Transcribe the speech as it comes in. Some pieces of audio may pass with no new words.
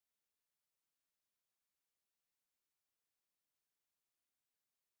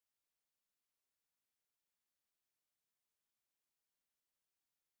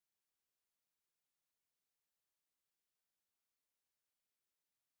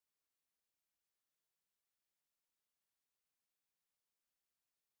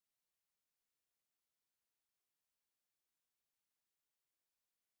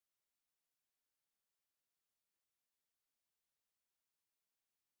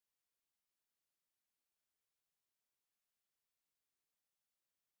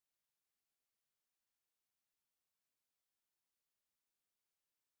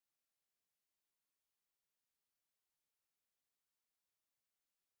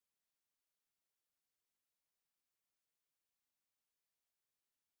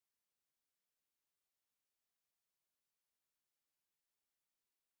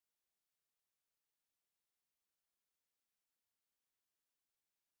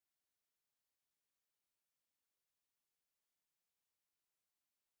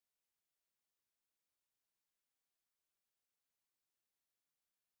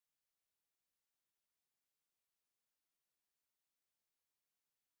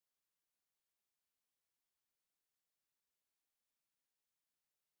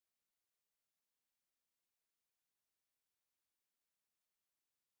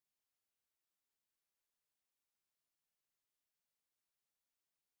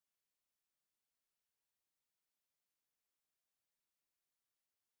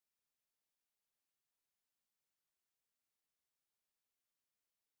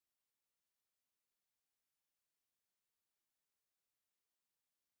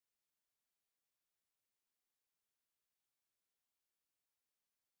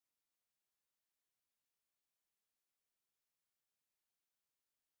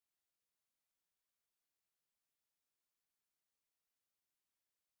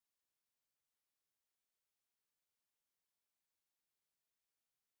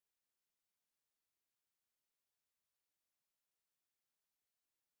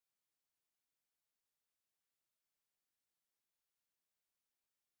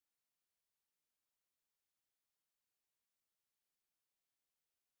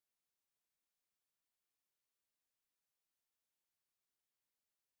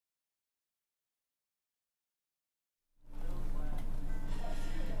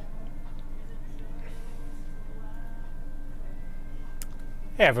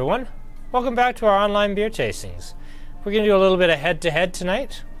Hey everyone, welcome back to our online beer tastings. We're going to do a little bit of head-to-head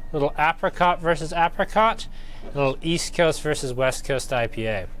tonight, a little Apricot versus Apricot, a little East Coast versus West Coast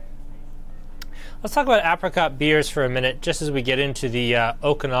IPA. Let's talk about Apricot beers for a minute, just as we get into the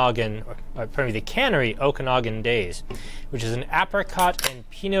the Cannery Okanagan days, which is an Apricot and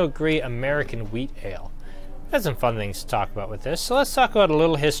Pinot Gris American wheat ale. There's some fun things to talk about with this, so let's talk about a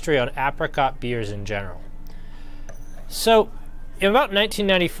little history on Apricot beers in general. So, in about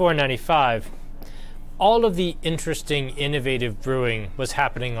 1994-95, all of the interesting, innovative brewing was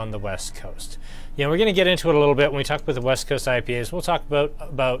happening on the West Coast. You know, we're going to get into it a little bit when we talk about the West Coast IPAs. We'll talk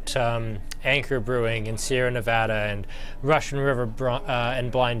about Anchor Brewing and Sierra Nevada and Russian River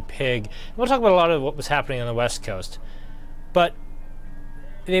and Blind Pig. We'll talk about a lot of what was happening on the West Coast. But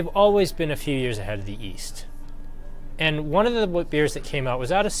they've always been a few years ahead of the East. And one of the beers that came out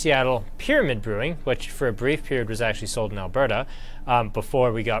was out of Seattle, Pyramid Brewing, which for a brief period was actually sold in Alberta,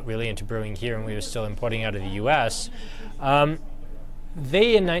 before we got really into brewing here and we were still importing out of the US.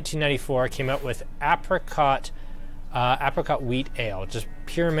 They, in 1994, came out with Apricot Wheat Ale, just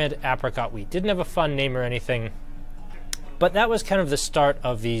Pyramid Apricot Wheat. Didn't have a fun name or anything, but that was kind of the start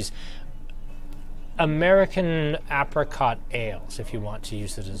of these American apricot ales, if you want to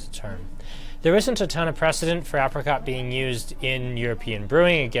use it as a term. There isn't a ton of precedent for apricot being used in European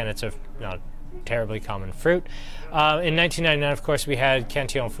brewing. Again, it's a not terribly common fruit. In 1999, of course, we had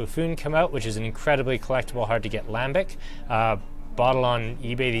Cantillon Foufoune come out, which is an incredibly collectible, hard-to-get lambic. Bottle on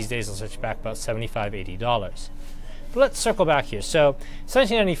eBay these days will set you back about $75, $80. But let's circle back here. So, it's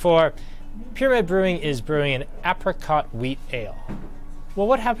 1994. Pyramid Brewing is brewing an apricot wheat ale. Well,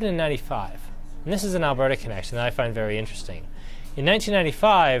 what happened in 95? And this is an Alberta connection that I find very interesting. In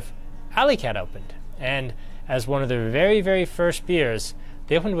 1995, Alleycat opened, and as one of their very, very first beers,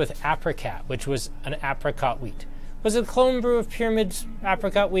 they opened with Apricot, which was an apricot wheat. Was it a clone brew of Pyramid's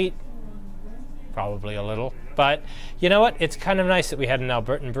apricot wheat? Probably a little, but you know what? It's kind of nice that we had an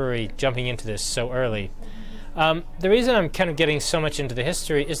Albertan brewery jumping into this so early. The reason I'm kind of getting so much into the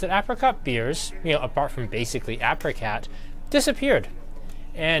history is that apricot beers, you know, apart from basically apricot, disappeared.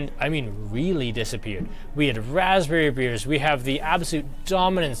 And I mean really disappeared. We had raspberry beers. We have the absolute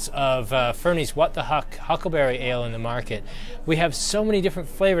dominance of Fernie's What the Huck Huckleberry Ale in the market. We have so many different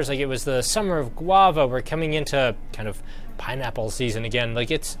flavors. Like, it was the summer of guava. We're coming into kind of pineapple season again.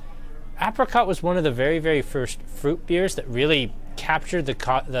 Like, apricot was one of the very, very first fruit beers that really captured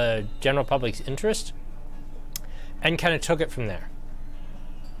the general public's interest and kind of took it from there.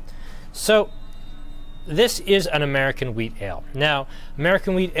 So this is an American wheat ale. Now,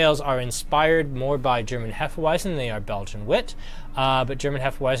 American wheat ales are inspired more by German Hefeweizen than they are Belgian wit, but German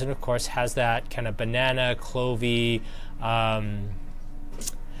Hefeweizen, of course, has that kind of banana, clovey,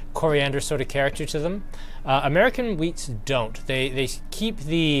 coriander sort of character to them. American wheats don't. They keep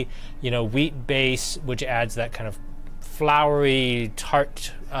the, you know, wheat base, which adds that kind of flowery,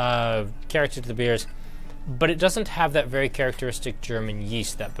 tart character to the beers, but it doesn't have that very characteristic German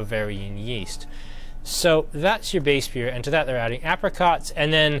yeast, that Bavarian yeast. So that's your base beer, and to that they're adding apricots,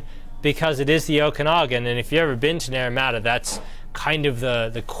 and then because it is the Okanagan, and if you've ever been to Naramata, that's kind of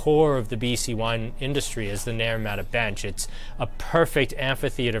the core of the BC wine industry, is the Naramata Bench. It's a perfect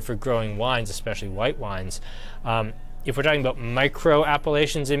amphitheater for growing wines, especially white wines. If we're talking about micro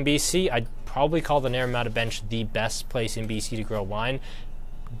appellations in BC, I'd probably call the Naramata Bench the best place in BC to grow wine.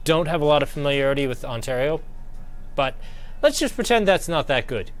 Don't have a lot of familiarity with Ontario, but let's just pretend that's not that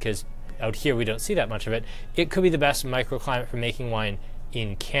good, because out here we don't see that much of it. It could be the best microclimate for making wine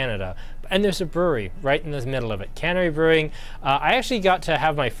in Canada. And there's a brewery right in the middle of it, Cannery Brewing. I actually got to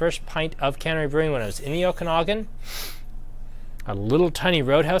have my first pint of Cannery Brewing when I was in the Okanagan. A little tiny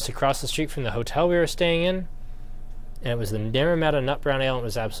roadhouse across the street from the hotel we were staying in. And it was the Naramata Nut Brown Ale, and it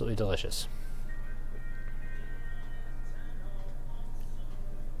was absolutely delicious.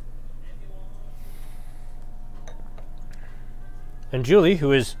 And Julie,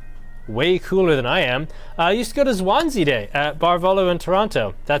 who is way cooler than I am, used to go to Swansea Day at Barvolo in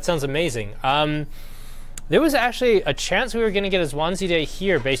Toronto. That sounds amazing. There was actually a chance we were going to get a Swansea Day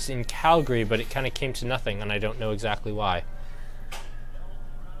here based in Calgary, but it kind of came to nothing, and I don't know exactly why.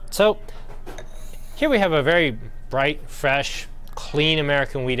 So here we have a very bright, fresh, clean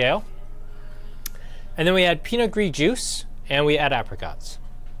American wheat ale. And then we add Pinot Gris juice, and we add apricots.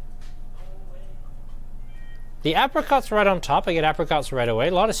 The apricots right on top. I get apricots right away.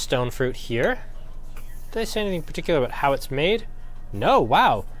 A lot of stone fruit here. Did I say anything particular about how it's made? No,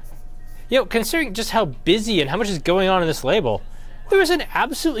 wow. You know, considering just how busy and how much is going on in this label, there was an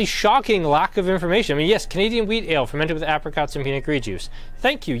absolutely shocking lack of information. I mean, yes, Canadian wheat ale fermented with apricots and Pinot Gris juice.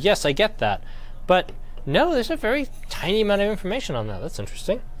 Thank you, yes, I get that. But No, there's a very tiny amount of information on that. That's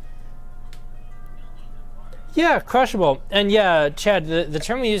interesting. Yeah, crushable. And yeah, Chad, the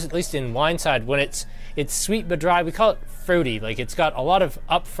term we use, at least in wine side, when it's sweet but dry, we call it fruity. Like, it's got a lot of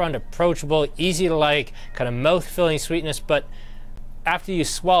upfront, approachable, easy to like, kind of mouth-filling sweetness, but after you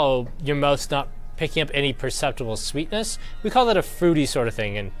swallow, your mouth's not picking up any perceptible sweetness. We call that a fruity sort of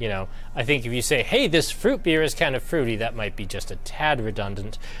thing. And, you know, I think if you say, hey, this fruit beer is kind of fruity, that might be just a tad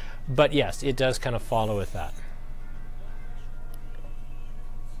redundant. But yes, it does kind of follow with that.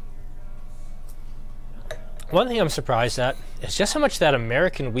 One thing I'm surprised at is just how much that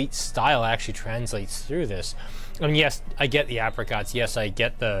American wheat style actually translates through this. I mean, yes, I get the apricots. Yes, I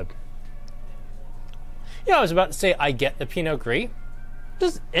get the... You know, I was about to say I get the Pinot Gris.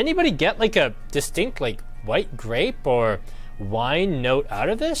 Does anybody get like a distinct like white grape or wine note out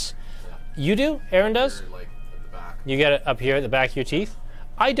of this? Yeah. You do? Aaron does? Like at the back. You get it up here at the back of your teeth?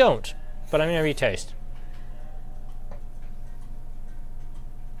 I don't, but I'm going to retaste.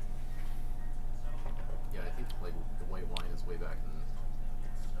 Yeah, I think like the white wine is way back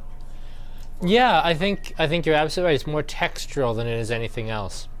in... Yeah, I think you're absolutely right. It's more textural than it is anything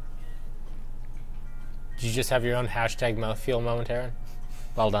else. Did you just have your own hashtag mouthfeel moment, Aaron?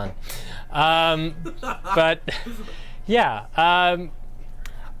 Well done. But yeah,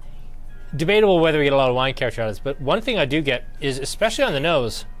 debatable whether we get a lot of wine character out of this, but one thing I do get is, especially on the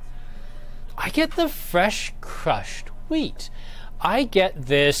nose, I get the fresh crushed wheat. I get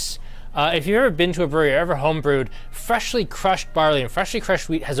this, if you've ever been to a brewery or ever homebrewed, freshly crushed barley and freshly crushed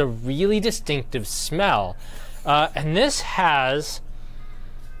wheat has a really distinctive smell. And this has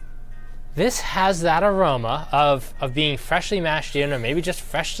that aroma of being freshly mashed in or maybe just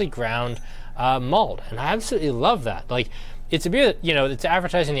freshly ground malt. And I absolutely love that. Like, it's a beer that, you know, it's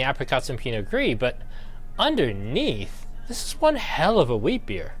advertising the apricots and Pinot Gris, but underneath, this is one hell of a wheat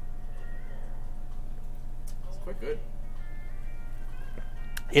beer. It's quite good.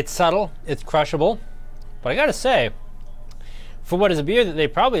 It's subtle, it's crushable, but I gotta say, for what is a beer that they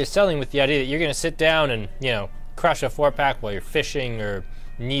probably are selling with the idea that you're gonna sit down and, you know, crush a 4-pack while you're fishing or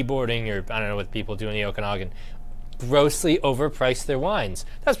kneeboarding, or I don't know what people do in the Okanagan, grossly overprice their wines.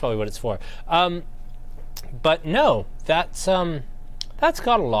 That's probably what it's for. But no, that's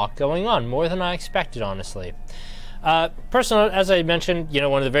got a lot going on, more than I expected, honestly. Personal, as I mentioned, you know,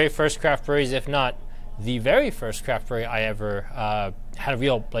 one of the very first craft breweries, if not the very first craft brewery I ever had a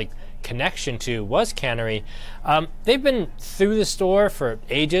real like connection to, was Cannery. They've been through the store for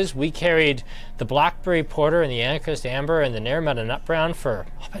ages. We carried the Blackberry Porter and the Anachrist Amber and the Narametta Nut Brown for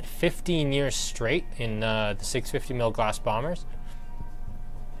about 15 years straight in the 650ml glass bombers.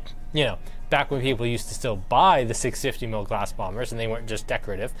 You know, back when people used to still buy the 650ml glass bombers and they weren't just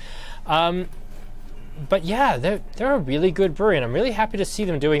decorative. But yeah, they're a really good brewery, and I'm really happy to see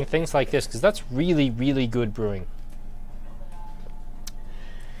them doing things like this, because that's really, really good brewing.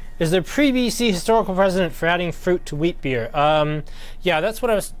 Is there pre-BC historical precedent for adding fruit to wheat beer? Yeah, that's what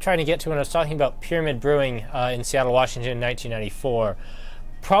I was trying to get to when I was talking about Pyramid Brewing in Seattle, Washington in 1994.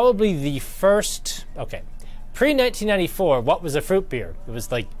 Probably the first, okay, pre-1994, what was a fruit beer? It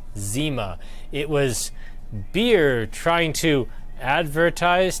was like Zima. It was beer trying to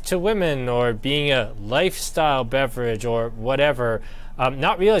advertise to women or being a lifestyle beverage or whatever.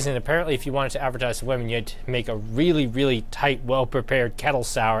 Not realizing that apparently if you wanted to advertise to women, you had to make a really, really tight, well-prepared kettle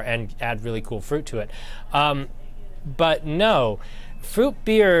sour and add really cool fruit to it. But no, fruit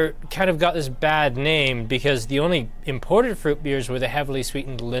beer kind of got this bad name because the only imported fruit beers were the heavily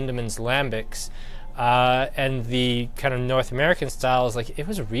sweetened Lindemann's Lambics. And the kind of North American styles, like, it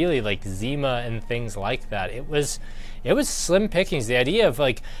was really like Zima and things like that. It was slim pickings. The idea of,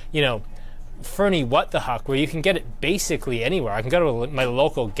 like, you know, Fernie What the Huck, where you can get it basically anywhere. I can go to my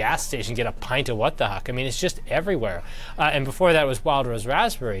local gas station and get a pint of What the Huck. I mean, it's just everywhere. And before that was Wild Rose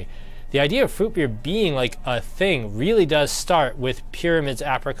Raspberry. The idea of fruit beer being like a thing really does start with Pyramid's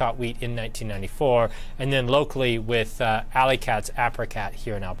Apricot Wheat in 1994, and then locally with Alley Cat's Apricot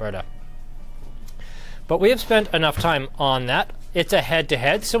here in Alberta. But we have spent enough time on that. It's a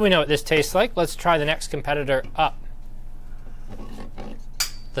head-to-head, so we know what this tastes like. Let's try the next competitor up.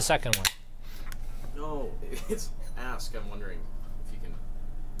 The second one. No, it's Ask. I'm wondering if you can...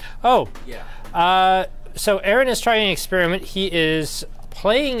 Oh. Yeah. So Aaron is trying an experiment. He is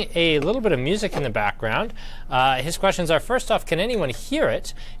playing a little bit of music in the background. His questions are, first off, can anyone hear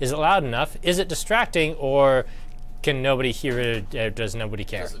it? Is it loud enough? Is it distracting? Or can nobody hear it? Or does nobody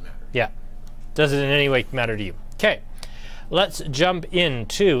care? Doesn't matter. Yeah. Does it in any way matter to you? Okay, let's jump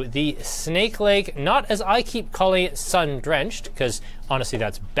into the Snake Lake, not as I keep calling it sun-drenched, because honestly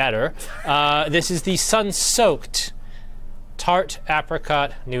that's better. This is the sun-soaked Tart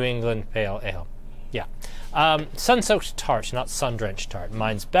Apricot New England Pale Ale. Yeah. Sun-soaked tart, not sun-drenched tart.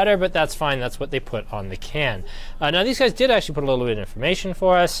 Mine's better, but that's fine. That's what they put on the can. Now, these guys did actually put a little bit of information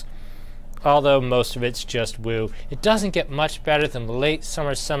for us, although most of it's just woo. It doesn't get much better than the late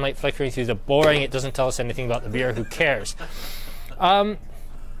summer sunlight flickering through the boring. It doesn't tell us anything about the beer. Who cares? So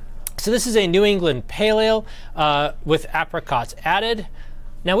this is a New England Pale Ale with apricots added.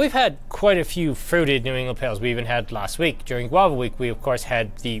 Now, we've had quite a few fruited New England Pales. We even had last week, during Guava Week, we of course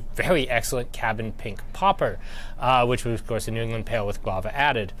had the very excellent Cabin Pink Popper, which was of course a New England Pale with guava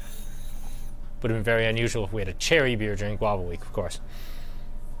added. Would have been very unusual if we had a cherry beer during Guava Week, of course.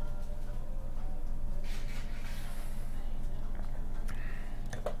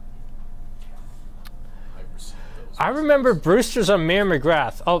 I remember Brewster's on Mayor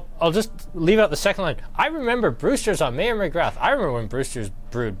McGrath. I'll just leave out the second line. I remember Brewster's on Mayor McGrath. I remember when Brewster's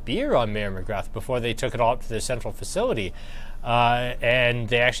brewed beer on Mayor McGrath before they took it all up to their central facility. And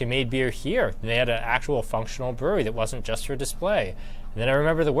they actually made beer here. They had an actual functional brewery that wasn't just for display. And then I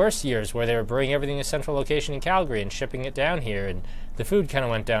remember the worst years where they were brewing everything in a central location in Calgary and shipping it down here. And the food kind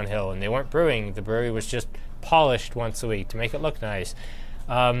of went downhill. And they weren't brewing. The brewery was just polished once a week to make it look nice.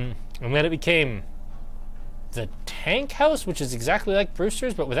 And then it became the Tank House, which is exactly like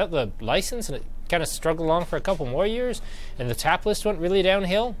Brewster's, but without the license, and it kind of struggled along for a couple more years, and the tap list went really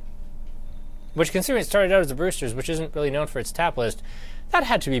downhill. Which, considering it started out as the Brewster's, which isn't really known for its tap list, that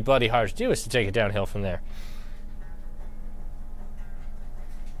had to be bloody hard to do, is to take it downhill from there.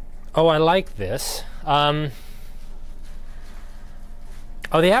 Oh, I like this. Oh,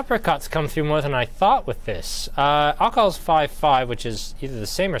 the apricots come through more than I thought with this. Alcohol's 5.5, which is either the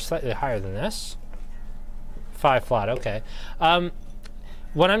same or slightly higher than this. 5 flat, okay.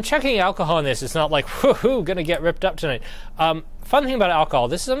 When I'm checking alcohol in this, it's not like, whoo-hoo, gonna get ripped up tonight. Fun thing about alcohol,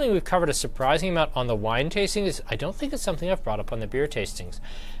 this is something we've covered a surprising amount on the wine tastings. I don't think it's something I've brought up on the beer tastings.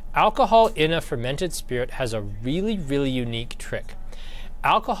 Alcohol in a fermented spirit has a really, really unique trick.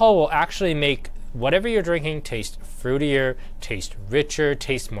 Alcohol will actually make whatever you're drinking taste fruitier, taste richer,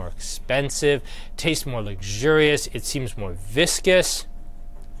 taste more expensive, taste more luxurious, it seems more viscous,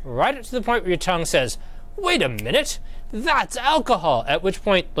 right up to the point where your tongue says, wait a minute, that's alcohol, at which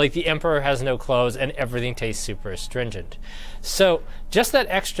point, like, the emperor has no clothes and everything tastes super astringent. So just that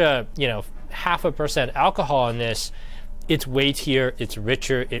extra, 0.5% alcohol in this, it's weightier, it's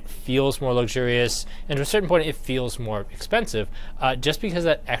richer, it feels more luxurious, and to a certain point it feels more expensive, just because of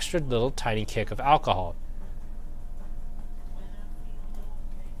that extra little tiny kick of alcohol.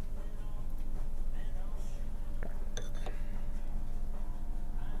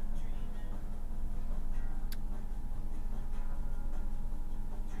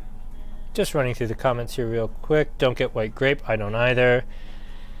 Just running through the comments here real quick. Don't get white grape. I don't either.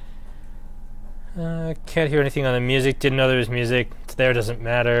 Can't hear anything on the music. Didn't know there was music. It's there, doesn't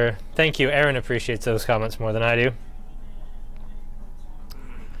matter. Thank you. Aaron appreciates those comments more than I do.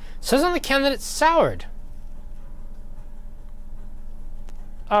 Says on the can that it's soured.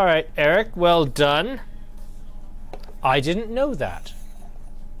 All right, Eric, well done. I didn't know that.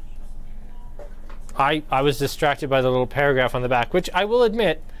 I was distracted by the little paragraph on the back, which I will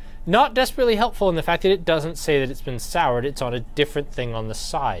admit, not desperately helpful in the fact that it doesn't say that it's been soured. It's on a different thing on the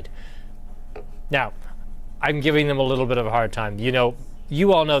side. Now, I'm giving them a little bit of a hard time.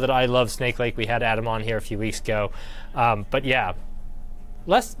 You all know that I love Snake Lake. We had Adam on here a few weeks ago. But yeah,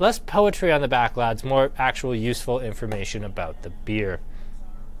 less poetry on the back, lads. More actual useful information about the beer.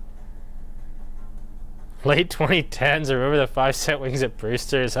 Late 2010s. Remember the 5-cent wings at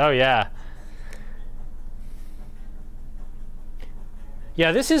Brewster's? Oh, yeah.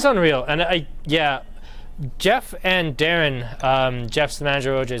 Yeah, this is unreal. And Jeff and Darren, Jeff's the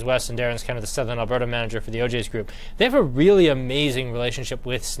manager of OJ's West, and Darren's kind of the Southern Alberta manager for the OJ's group. They have a really amazing relationship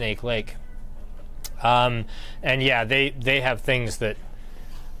with Snake Lake. And yeah, they have things that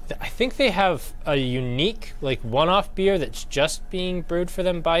I think they have a unique, like, one-off beer that's just being brewed for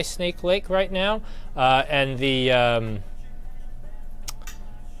them by Snake Lake right now. And the,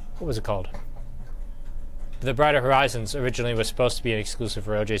 what was it called? The Brighter Horizons originally was supposed to be an exclusive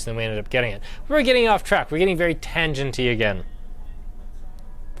for OJ's, and then we ended up getting it. We're getting off track. We're getting very tangenty again.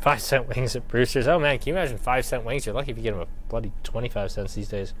 5-cent wings at Brewster's. Oh man, can you imagine 5-cent wings? You're lucky if you get them a bloody 25 cents these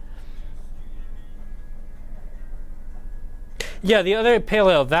days. Yeah, the other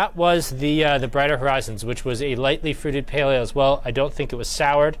pale ale, that was the Brighter Horizons, which was a lightly fruited pale ale as well. I don't think it was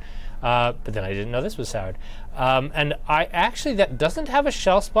soured, but then I didn't know this was soured. And that doesn't have a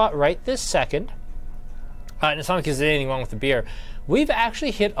shelf spot right this second. And it's not because there's anything wrong with the beer. We've actually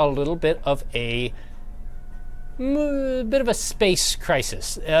hit a little bit of a bit of a space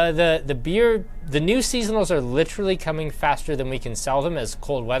crisis. The new seasonals are literally coming faster than we can sell them as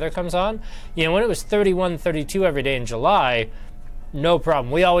cold weather comes on. You know, when it was 31, 32 every day in July, no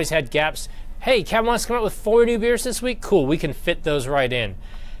problem. We always had gaps. Hey, Cam wants to come out with 4 new beers this week? Cool, we can fit those right in.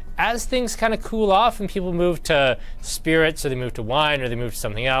 As things kind of cool off and people move to spirits, or they move to wine, or they move to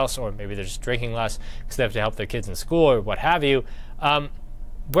something else, or maybe they're just drinking less because they have to help their kids in school or what have you,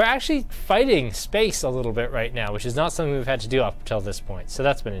 we're actually fighting space a little bit right now, which is not something we've had to do up until this point. So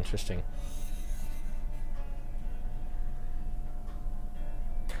that's been interesting.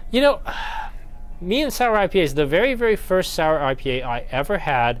 You know, me and sour IPAs, the very, very first sour IPA I ever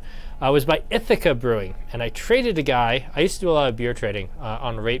had was by Ithaca Brewing, and I traded a guy. I used to do a lot of beer trading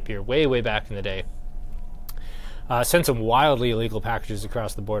on rate beer way, way back in the day. Sent some wildly illegal packages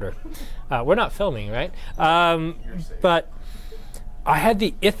across the border. We're not filming, right? But I had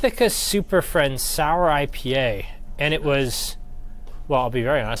the Ithaca Super Friends Sour IPA, and it was, well, I'll be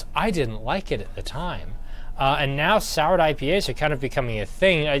very honest, I didn't like it at the time. And now soured IPAs are kind of becoming a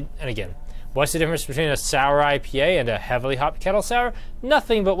thing. And again, what's the difference between a sour IPA and a heavily hopped kettle sour?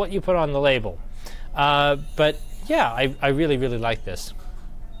 Nothing but what you put on the label. But yeah, I really, really like this.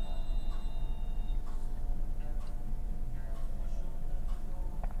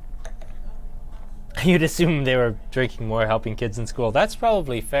 You'd assume they were drinking more, helping kids in school. That's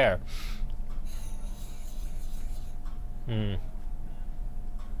probably fair.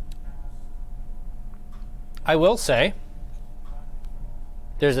 I will say,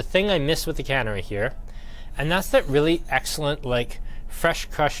 there's a thing I miss with the Cannery here, and that's that really excellent, like, fresh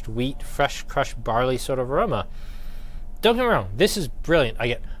crushed wheat, fresh crushed barley sort of aroma. Don't get me wrong, this is brilliant.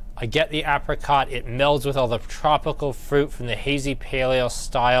 I get the apricot, it melds with all the tropical fruit from the hazy pale ale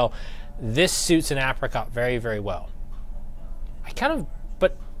style. This suits an apricot very, very well.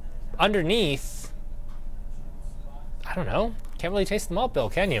 But underneath, I don't know, can't really taste the malt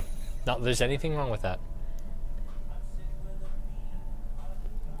bill, can you? Not that there's anything wrong with that.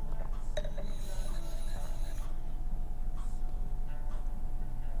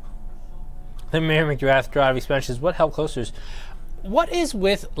 Then Mayor McGrath Drive expansions. What hell closers? What is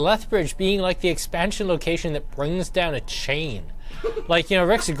with Lethbridge being like the expansion location that brings down a chain? Like, you know,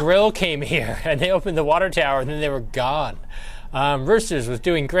 Rick's Grill came here and they opened the water tower and then they were gone. Roosters was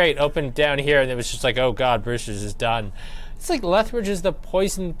doing great, opened down here, and it was just like, oh God, Roosters is done. It's like Lethbridge is the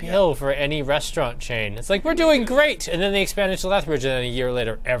poison pill for any restaurant chain. It's like, we're doing great, and then they expanded to Lethbridge, and then a year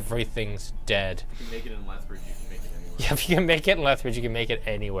later, everything's dead. If you can make it in Lethbridge, you can make it anywhere. Yeah, if you can make it in Lethbridge, you can make it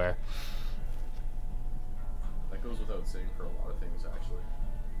anywhere. That goes without saying for a lot of things, actually.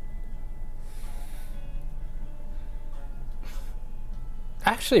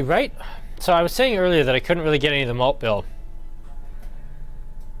 Actually, right? So I was saying earlier that I couldn't really get any of the malt bill.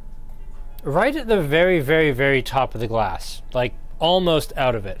 Right at the very, very, very top of the glass, like almost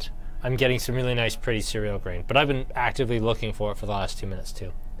out of it, I'm getting some really nice, pretty cereal grain. But I've been actively looking for it for the last 2 minutes,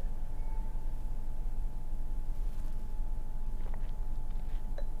 too.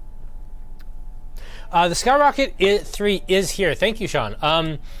 The Skyrocket 3 is here. Thank you,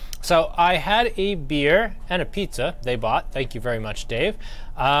 Sean. So I had a beer and a pizza they bought. Thank you very much, Dave.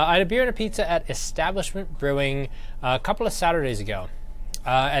 I had a beer and a pizza at Establishment Brewing a couple of Saturdays ago.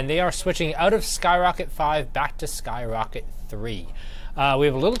 And they are switching out of Skyrocket 5 back to Skyrocket 3. We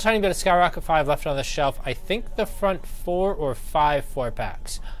have a little tiny bit of Skyrocket 5 left on the shelf. I think the front 4 or 5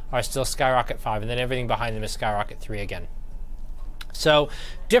 4-packs are still Skyrocket 5, and then everything behind them is Skyrocket 3 again. So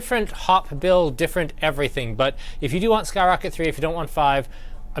different hop bill, different everything. But if you do want Skyrocket 3, if you don't want 5,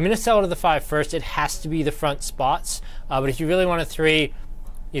 I'm going to sell it to the 5 first. It has to be the front spots. But if you really want a 3,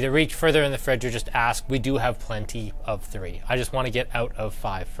 either reach further in the fridge or just ask. We do have plenty of 3. I just want to get out of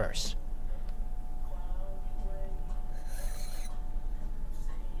 5 first.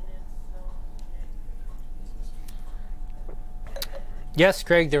 Yes,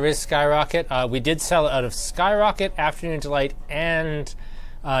 Craig, there is Skyrocket. We did sell it out of Skyrocket, Afternoon Delight, and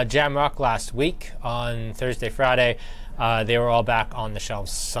Jamrock last week on Thursday, Friday. They were all back on the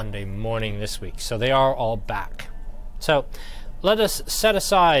shelves Sunday morning this week. So they are all back. So let us set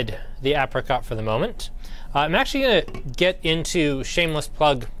aside the apricot for the moment. I'm actually going to get into shameless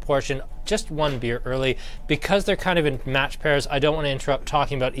plug portion just one beer early because they're kind of in match pairs. I don't want to interrupt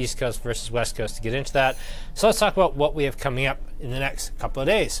talking about East Coast versus West Coast to get into that. So let's talk about what we have coming up in the next couple of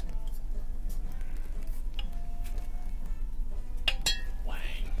days.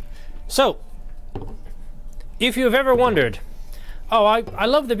 So, if you have ever wondered, oh, I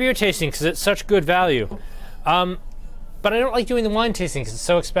love the beer tasting because it's such good value. But I don't like doing the wine tasting because it's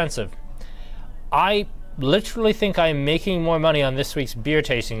so expensive. I literally think I'm making more money on this week's beer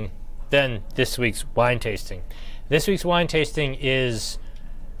tasting than this week's wine tasting. This week's wine tasting is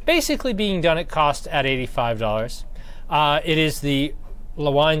basically being done at cost at $85. It is the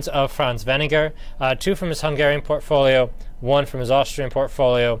wines of Franz Weniger, 2 from his Hungarian portfolio, 1 from his Austrian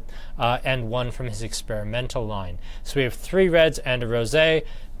portfolio, and 1 from his experimental line. So we have 3 reds and a rosé,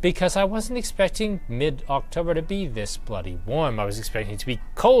 because I wasn't expecting mid-October to be this bloody warm. I was expecting it to be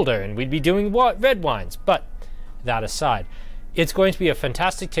colder and we'd be doing red wines. But that aside, it's going to be a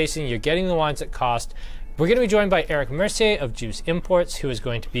fantastic tasting. You're getting the wines at cost. We're going to be joined by Eric Mercier of Juice Imports, who is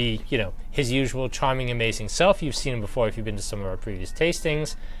going to be, you know, his usual charming, amazing self. You've seen him before if you've been to some of our previous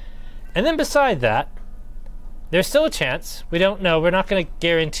tastings. And then beside that, there's still a chance. We don't know. We're not going to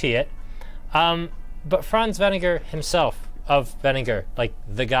guarantee it. But Franz Weniger himself, of Weniger, like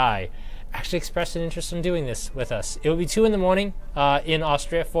the guy, actually expressed an interest in doing this with us. It would be 2 in the morning in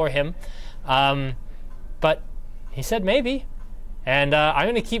Austria for him. But he said maybe. And I'm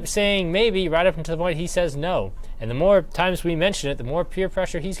going to keep saying maybe right up until the point he says no. And the more times we mention it, the more peer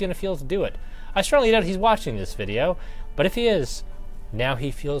pressure he's going to feel to do it. I strongly doubt he's watching this video, but if he is, now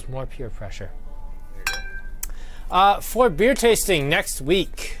he feels more peer pressure. For beer tasting next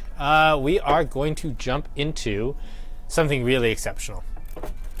week, we are going to jump into something really exceptional.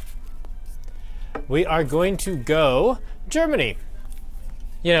 We are going to go Germany.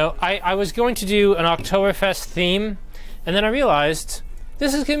 You know, I was going to do an Oktoberfest theme, and then I realized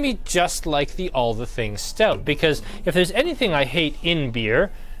this is going to be just like the All the Things Stout, because if there's anything I hate in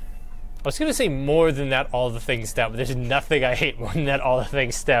beer, I was going to say more than that All the Things Stout, but there's nothing I hate more than that All the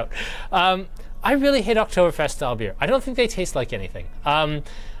Things Stout. I really hate Oktoberfest style beer. I don't think they taste like anything. I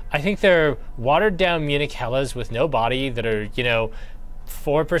think they're watered down Munich Helles with no body that are, you know,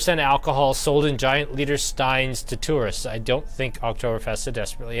 4% alcohol sold in giant liter steins to tourists. I don't think Oktoberfest is a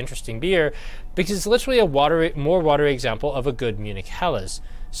desperately interesting beer because it's literally a more watery example of a good Munich Helles.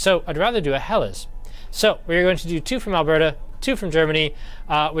 So I'd rather do a Helles. So we're going to do 2 from Alberta, 2 from Germany.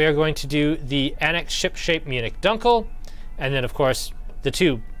 We are going to do the Annex Ship-Shape Munich Dunkel. And then, of course, the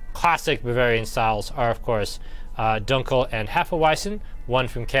 2 classic Bavarian styles are, of course, Dunkel and Hefeweizen, 1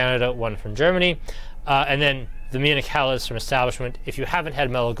 from Canada, 1 from Germany. And then the Munich Helles from Establishment. If you haven't had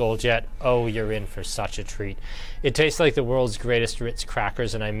Mellow Gold yet, oh, you're in for such a treat. It tastes like the world's greatest Ritz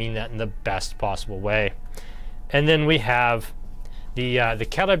crackers, and I mean that in the best possible way. And then we have the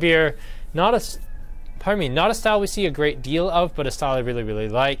Keller beer, not a style we see a great deal of, but a style I really, really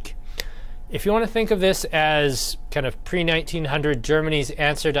like. If you want to think of this as kind of pre-1900 Germany's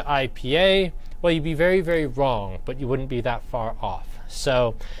answer to IPA, well, you'd be very, very wrong, but you wouldn't be that far off.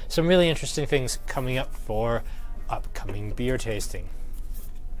 So, some really interesting things coming up for upcoming beer tasting.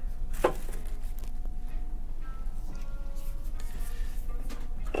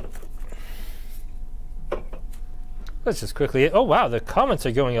 Let's just quickly... Oh, wow, the comments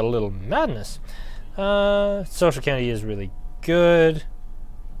are going a little madness. Social Candy is really good.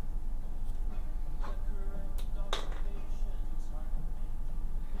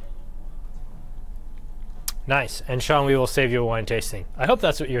 Nice. And Sean, we will save you a wine tasting. I hope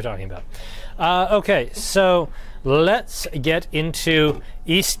that's what you're talking about. Okay, so let's get into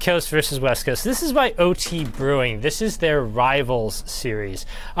East Coast versus West Coast. This is by OT Brewing. This is their Rivals series.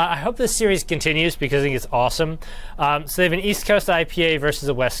 I hope this series continues because I think it's awesome. So they have an East Coast IPA versus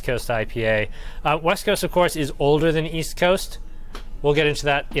a West Coast IPA. West Coast, of course, is older than East Coast. We'll get into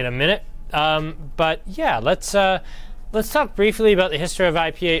that in a minute. But yeah, let's talk briefly about the history of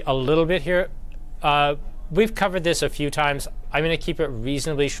IPA a little bit here. We've covered this a few times. I'm going to keep it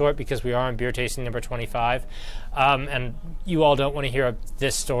reasonably short because we are on beer tasting number 25. And you all don't want to hear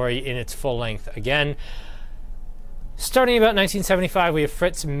this story in its full length again. Starting about 1975, we have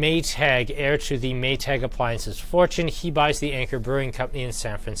Fritz Maytag, heir to the Maytag Appliances fortune. He buys the Anchor Brewing Company in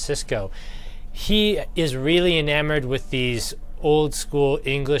San Francisco. He is really enamored with these old school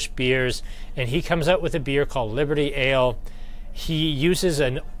English beers, and he comes out with a beer called Liberty Ale. He uses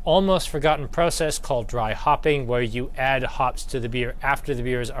an almost forgotten process called dry hopping, where you add hops to the beer after the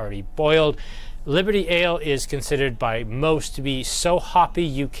beer is already boiled. Liberty Ale is considered by most to be so hoppy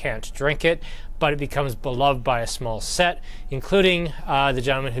you can't drink it, but it becomes beloved by a small set, including the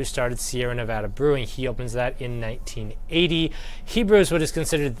gentleman who started Sierra Nevada Brewing. He opens that in 1980. He brews what is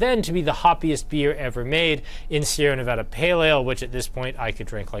considered then to be the hoppiest beer ever made in Sierra Nevada Pale Ale, which at this point I could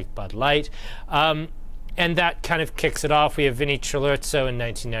drink like Bud Light. And that kind of kicks it off. We have Vinny Cilurzo in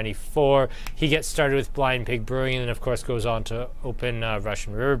 1994. He gets started with Blind Pig Brewing and then, of course, goes on to open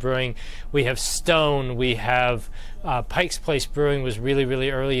Russian River Brewing. We have Stone. We have Pike's Place Brewing was really,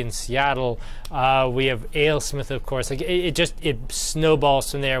 really early in Seattle. We have AleSmith, of course. Like it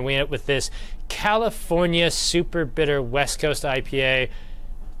snowballs from there. We end up with this California super bitter West Coast IPA.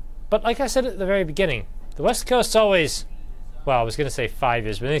 But like I said at the very beginning, The West Coast's always, well, I was going to say 5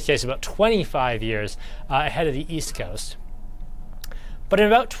 years, but in this case about 25 years ahead of the East Coast. But in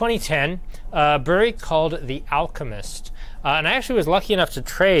about 2010, a brewery called The Alchemist, and I actually was lucky enough to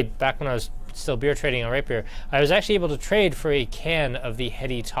trade, back when I was still beer trading on Rate Beer, I was actually able to trade for a can of the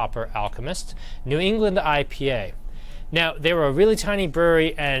Heady Topper Alchemist New England IPA. Now, they were a really tiny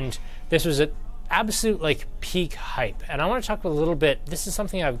brewery, and this was an absolute like peak hype. And I want to talk a little bit, this is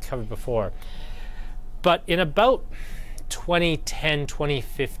something I've covered before, but in about 2010,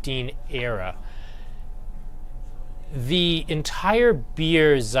 2015 era, the entire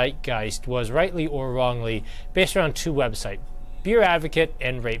beer zeitgeist was, rightly or wrongly, based around two websites, Beer Advocate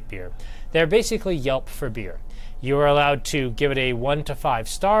and Rate Beer. They're basically Yelp for beer. You are allowed to give it a 1 to 5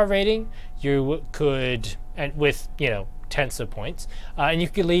 star rating. You could, and with, you know, tenths of points, and you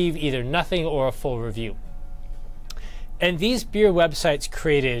could leave either nothing or a full review. And these beer websites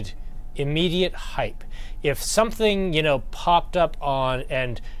created immediate hype. If something, you know, popped up on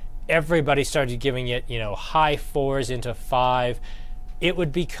and everybody started giving it, you know, high 4s into 5, it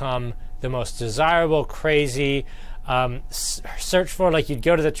would become the most desirable, crazy, search for, like you'd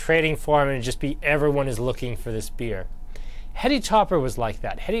go to the trading forum and it'd just be everyone is looking for this beer. Heady Topper was like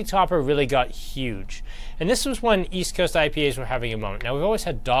that. Heady Topper really got huge. And this was when East Coast IPAs were having a moment. Now, we've always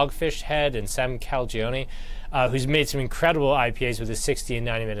had Dogfish Head and Sam Calagione, who's made some incredible IPAs with his 60 and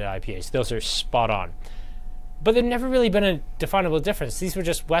 90-minute IPAs. Those are spot on. But there'd never really been a definable difference. These were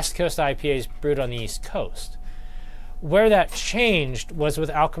just West Coast IPAs brewed on the East Coast. Where that changed was with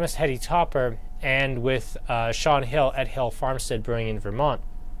Alchemist Heady Topper and with Sean Hill at Hill Farmstead Brewing in Vermont.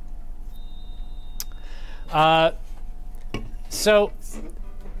 So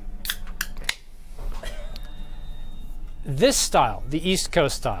this style, the East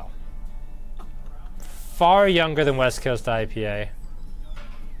Coast style, far younger than West Coast IPA.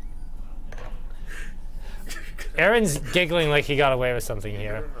 Aaron's giggling like he got away with something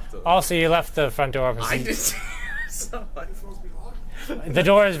here. Also, you left the front door open. I did. The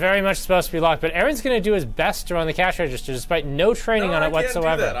door is very much supposed to be locked, but Aaron's going to do his best to run the cash register despite no training on it whatsoever.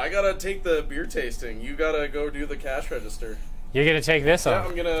 I can't do that. I gotta take the beer tasting. You gotta go do the cash register. You're going to take this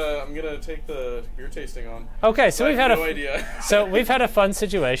on? Yeah, I'm gonna take the beer tasting on. Okay, so we've had no idea. So we've had a fun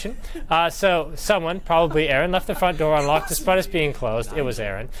situation. So someone, probably Aaron, left the front door unlocked despite us being closed. It was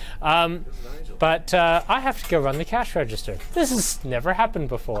Aaron. But I have to go run the cash register. This has never happened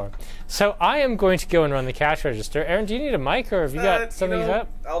before. So I am going to go and run the cash register. Aaron, do you need a mic, or have you got something up?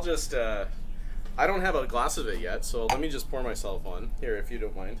 I'll just, I don't have a glass of it yet, so let me just pour myself one. Here, if you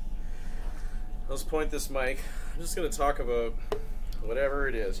don't mind. Let's point this mic. I'm just going to talk about whatever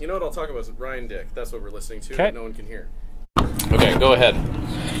it is. You know what I'll talk about? Is Ryan Dick. That's what we're listening to, that no one can hear. Okay, go ahead.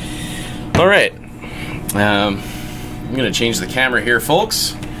 All right. I'm going to change the camera here,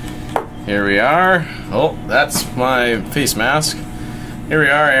 folks. Here we are. Oh, that's my face mask. Here we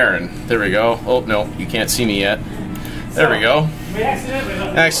are, Aaron. There we go. Oh, no, you can't see me yet. There we go.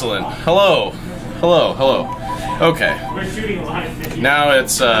 Excellent. Hello. Hello, hello. Okay. We're shooting live. Now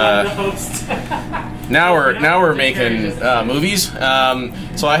it's now we're making movies.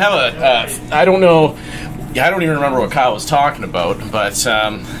 So I have a I don't know. I don't even remember what Kyle was talking about, but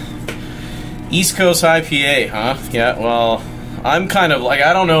East Coast IPA, huh? Yeah. Well, I'm kind of like,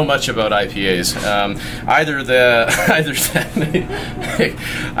 I don't know much about IPAs. Either than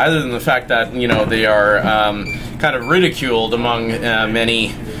the fact that, you know, they are kind of ridiculed among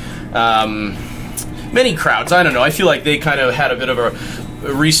many crowds. I don't know. I feel like they kind of had a bit of a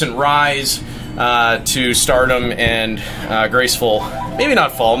recent rise to stardom and graceful, maybe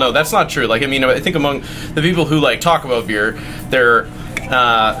not fall. No, that's not true. Like, I mean, I think among the people who like talk about beer, they're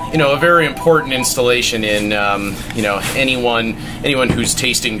you know, a very important installation in you know, anyone who's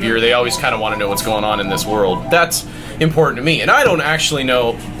tasting beer. They always kind of want to know what's going on in this world. That's important to me, and I don't actually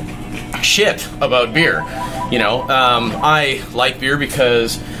know shit about beer. You know, I like beer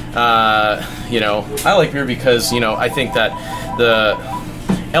because you know, I think that the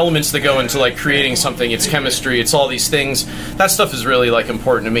elements that go into like creating something, its chemistry, it's all these things, that stuff is really like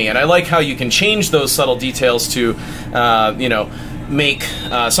important to me, and I like how you can change those subtle details to you know, make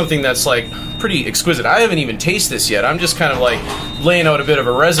something that's like pretty exquisite. I haven't even tasted this yet. I'm just kind of like laying out a bit of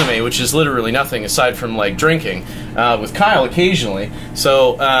a resume, which is literally nothing aside from like drinking with Kyle occasionally.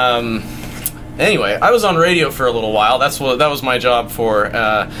 So anyway, I was on radio for a little while. That was my job for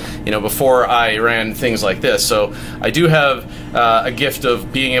you know, before I ran things like this. So I do have a gift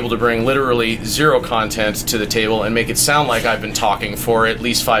of being able to bring literally zero content to the table and make it sound like I've been talking for at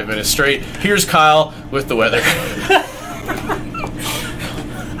least 5 minutes straight. Here's Kyle with the weather.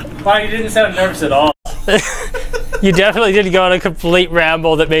 Wow, you didn't sound nervous at all. You definitely did go on a complete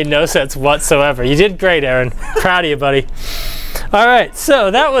ramble that made no sense whatsoever. You did great, Aaron. Proud of you, buddy. All right, so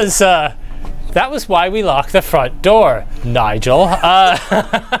that was why we locked the front door, Nigel.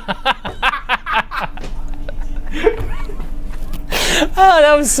 Oh,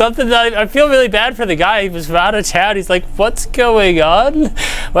 that was something that I feel really bad for the guy. He was out of town. He's like, what's going on?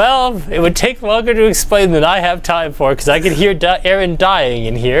 Well, it would take longer to explain than I have time for because I can hear Aaron dying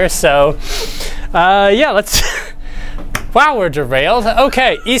in here. So, yeah, let's... Wow, we're derailed.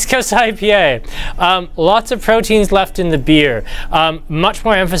 Okay, East Coast IPA. Lots of proteins left in the beer. Much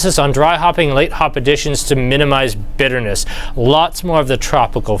more emphasis on dry hopping, late hop additions to minimize bitterness. Lots more of the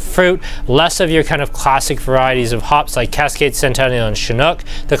tropical fruit. Less of your kind of classic varieties of hops like Cascade, Centennial, and Chinook.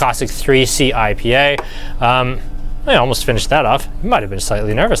 The classic 3C IPA. I almost finished that off. You might have been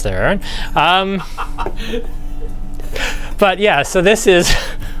slightly nervous there, Aaron. But yeah, so this is...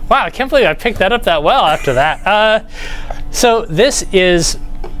 Wow, I can't believe I picked that up that well after that. So this is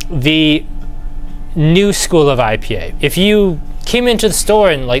the new school of IPA. If you came into the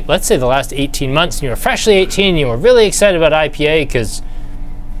store in, like, let's say the last 18 months and you were freshly 18 and you were really excited about IPA because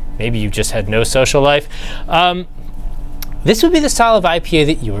maybe you just had no social life, this would be the style of IPA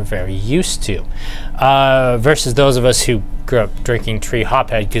that you were very used to, versus those of us who grew up drinking Tree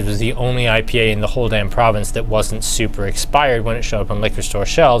Hophead because it was the only IPA in the whole damn province that wasn't super expired when it showed up on liquor store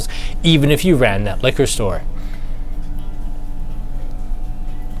shelves, even if you ran that liquor store.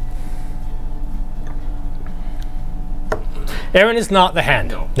 Aaron is not the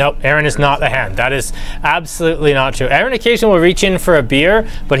hand. No. Nope, Aaron is not the hand. That is absolutely not true. Aaron occasionally will reach in for a beer,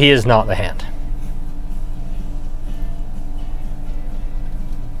 but he is not the hand.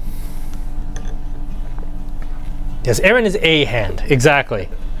 Yes, Aaron is a hand, exactly.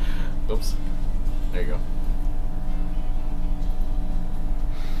 Oops. There you go.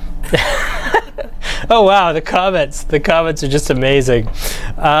 Oh wow, the comments are just amazing.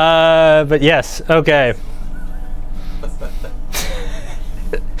 But yes, okay.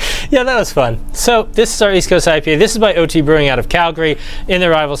 Yeah, that was fun. So this is our East Coast IPA. This is by OT Brewing out of Calgary in their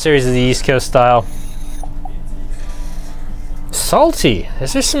rival series of the East Coast style. Salty.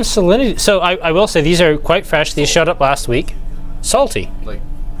 Is there some salinity? So I will say these are quite fresh. These showed up last week. Salty. Like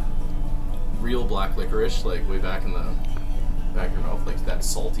real black licorice, like way back in the back of your mouth, like that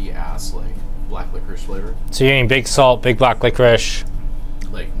salty ass, like black licorice flavor. So you're getting big salt, big black licorice.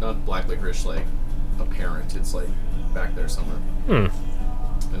 Like not black licorice, like apparent. It's like back there somewhere.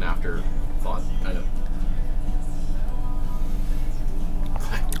 An afterthought, kind of.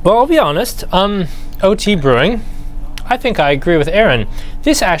 Well, I'll be honest. OT Brewing, I think I agree with Aaron.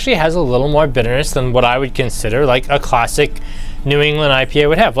 This actually has a little more bitterness than what I would consider like a classic New England IPA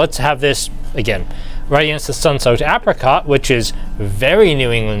would have. Let's have this, again, right against the Sun-Soaked Apricot, which is very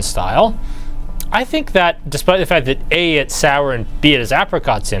New England style. I think that, despite the fact that A, it's sour, and B, it has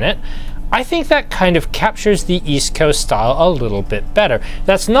apricots in it, I think that kind of captures the East Coast style a little bit better.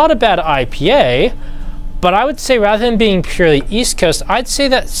 That's not a bad IPA, but I would say rather than being purely East Coast, I'd say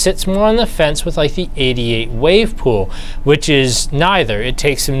that sits more on the fence with like the 88 Wave Pool, which is neither. It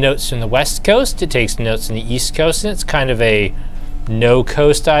takes some notes from the West Coast, it takes notes from the East Coast, and it's kind of a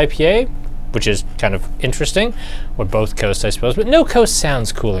no-coast IPA, which is kind of interesting. Or both coast, I suppose, but no coast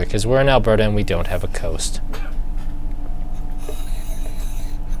sounds cooler because we're in Alberta and we don't have a coast.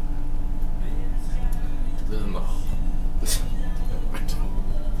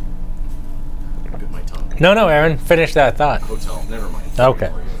 No, Aaron, finish that thought. Hotel, never mind.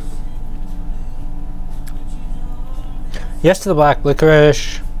 Okay. Yes to the black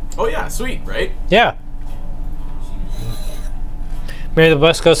licorice. Oh yeah, sweet, right? Yeah. Maybe the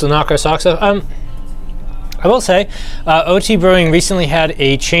West Coast will knock our socks off. I will say, OT Brewing recently had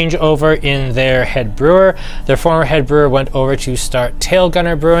a changeover in their head brewer. Their former head brewer went over to start Tail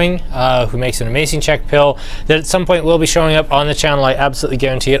Gunner Brewing, who makes an amazing Czech pill that at some point will be showing up on the channel. I absolutely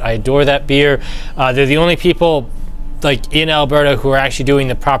guarantee it. I adore that beer. They're the only people like in Alberta who are actually doing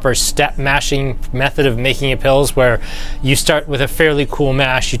the proper step mashing method of making your pills, where you start with a fairly cool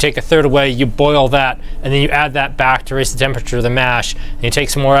mash, you take a third away, you boil that, and then you add that back to raise the temperature of the mash, and you take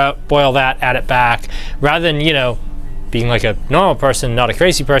some more out, boil that, add it back, rather than, you know, being like a normal person, not a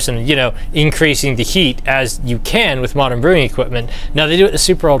crazy person, you know, increasing the heat as you can with modern brewing equipment. Now they do it the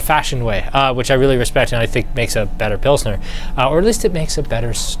super old-fashioned way, which I really respect and I think makes a better Pilsner, or at least it makes a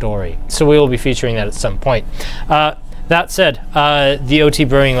better story. So we will be featuring that at some point. That said, the OT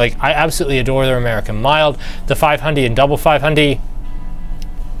Brewing, like, I absolutely adore their American Mild, the 500 and double 500.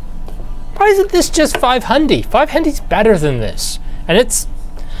 Why isn't this just 500? 500's better than this. And it's,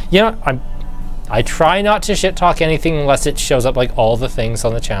 you know, I try not to shit talk anything unless it shows up like all the things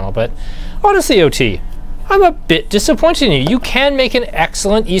on the channel, but honestly, OT, I'm a bit disappointed in you. You can make an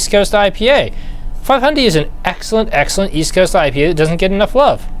excellent East Coast IPA. 500 is an excellent, excellent East Coast IPA that doesn't get enough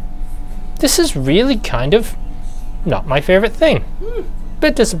love. This is really kind of not my favorite thing.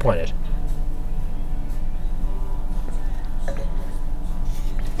 Bit disappointed.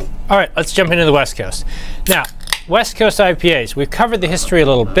 All right, let's jump into the West Coast. Now, West Coast IPAs. We've covered the history a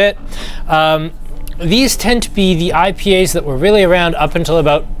little bit. These tend to be the IPAs that were really around up until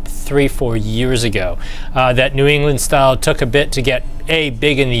about 3-4 years ago. That New England style took a bit to get A,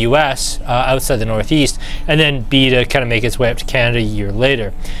 big in the US, outside the Northeast, and then B, to kind of make its way up to Canada a year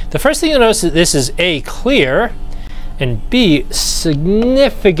later. The first thing you'll notice is this is A, clear, and B,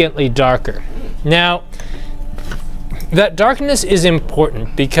 significantly darker. Now, that darkness is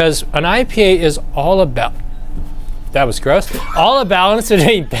important because an IPA is all about, that was gross, all a balance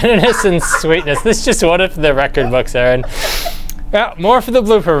between bitterness and sweetness. This just went up for the record books, Aaron. Yeah, more for the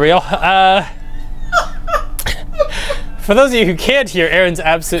blooper reel. For those of you who can't hear, Aaron's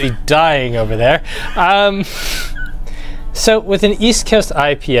absolutely dying over there. So with an East Coast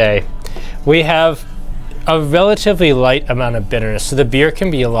IPA, we have a relatively light amount of bitterness, so the beer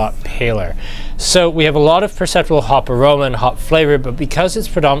can be a lot paler. So we have a lot of perceptible hop aroma and hop flavor, but because it's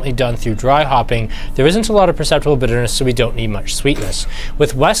predominantly done through dry hopping, there isn't a lot of perceptible bitterness, so we don't need much sweetness.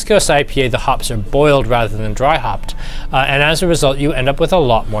 With West Coast IPA, the hops are boiled rather than dry hopped, and as a result, you end up with a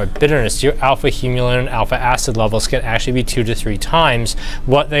lot more bitterness. Your alpha humulin and alpha acid levels can actually be 2 to 3 times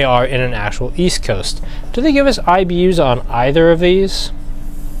what they are in an actual East Coast. Do they give us IBUs on either of these?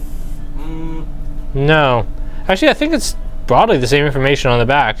 No. Actually, I think it's broadly the same information on the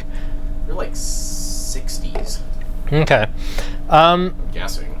back. They're like 60s. Okay. I'm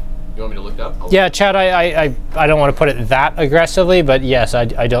guessing. You want me to look it up? Yeah, Chad, I don't want to put it that aggressively, but yes,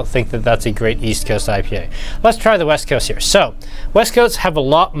 I don't think that that's a great East Coast IPA. Let's try the West Coast here. So, West Coasts have a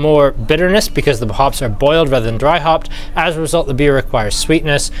lot more bitterness because the hops are boiled rather than dry hopped. As a result, the beer requires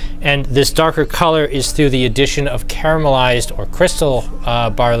sweetness, and this darker color is through the addition of caramelized or crystal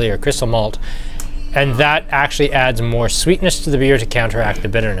barley or crystal malt. And that actually adds more sweetness to the beer to counteract the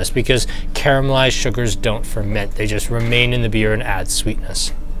bitterness because caramelized sugars don't ferment. They just remain in the beer and add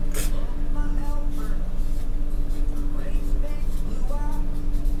sweetness.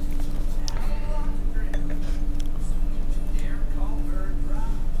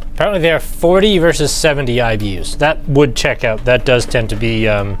 Apparently they are 40 versus 70 IBUs. That would check out. That does tend to be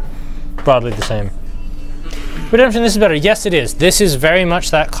broadly the same. Redemption, this is better. Yes, it is. This is very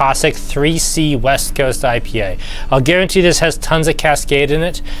much that classic 3C West Coast IPA. I'll guarantee this has tons of Cascade in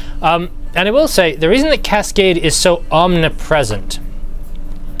it. And I will say, the reason that Cascade is so omnipresent.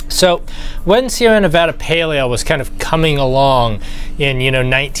 So when Sierra Nevada Pale Ale was kind of coming along in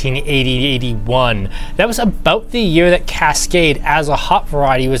 1980-81, that was about the year that Cascade as a hop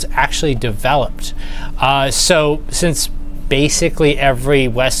variety was actually developed. So since basically every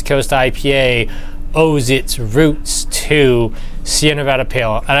West Coast IPA owes its roots to Sierra Nevada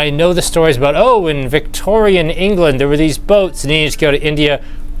Pale Ale. And I know the stories about, oh, in Victorian England there were these boats and you needed to go to India.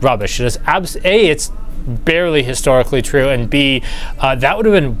 Rubbish. It is A, it's barely historically true, and B, that would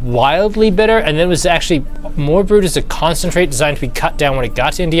have been wildly bitter, and then it was actually more brewed as a concentrate designed to be cut down when it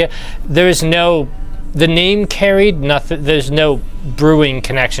got to India. There is no, the name carried nothing, there's no brewing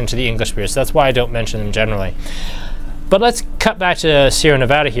connection to the English beers. That's why I don't mention them generally. But let's cut back to Sierra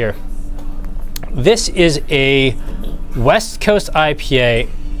Nevada here. This is a West Coast IPA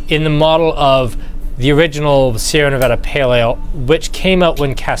in the model of the original Sierra Nevada Pale Ale, which came out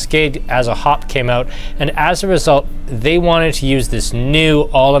when Cascade as a hop came out, and as a result, they wanted to use this new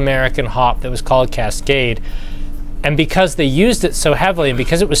all-American hop that was called Cascade. And because they used it so heavily, and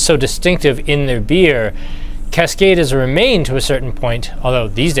because it was so distinctive in their beer, Cascade has remained to a certain point, although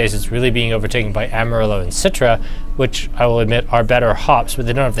these days it's really being overtaken by Amarillo and Citra, which I will admit are better hops, but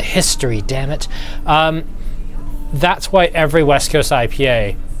they don't have the history, damn it. That's why every West Coast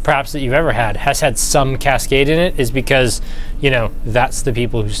IPA, perhaps that you've ever had, has had some Cascade in it, is because, that's the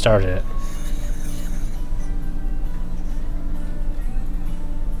people who started it.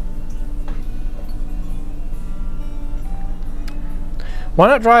 Why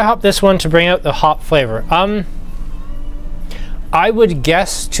not dry hop this one to bring out the hop flavor? I would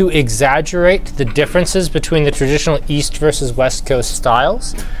guess to exaggerate the differences between the traditional East versus West Coast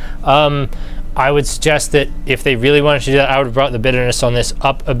styles. I would suggest that if they really wanted to do that, I would have brought the bitterness on this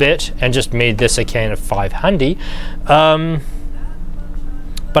up a bit and just made this a can of 500. But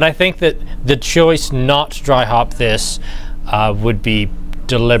I think that the choice not to dry hop this would be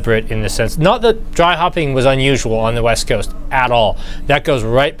deliberate in the sense, not that dry hopping was unusual on the West Coast at all. That goes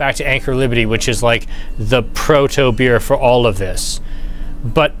right back to Anchor Liberty, which is like the proto beer for all of this.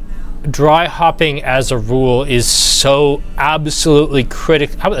 But dry hopping as a rule is so absolutely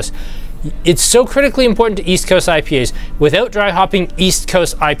critical. How about this? It's so critically important to East Coast IPAs. Without dry hopping, East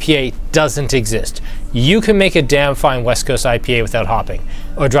Coast IPA doesn't exist. You can make a damn fine West Coast IPA without hopping,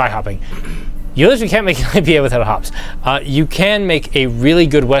 or dry hopping. You literally can't make an IPA without hops. You can make a really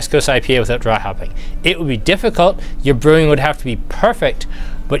good West Coast IPA without dry hopping. It would be difficult. Your brewing would have to be perfect,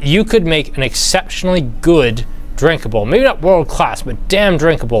 but you could make an exceptionally good, drinkable, maybe not world class, but damn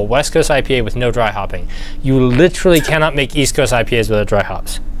drinkable West Coast IPA with no dry hopping. You literally cannot make East Coast IPAs without dry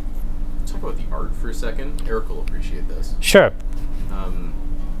hops. Talk about the art for a second. Eric will appreciate this. Sure.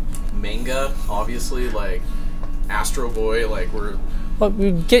 Manga, obviously, like Astro Boy, like we're. Well,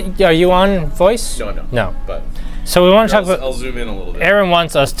 are you on voice? No. No. But so we want to talk about. I'll zoom in a little bit. Aaron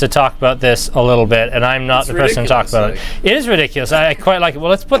wants us to talk about this a little bit, and I'm not the person to talk about it. It is ridiculous. I quite like it.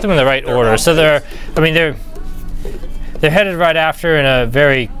 Well, let's put them in the right order. So they're headed right after in a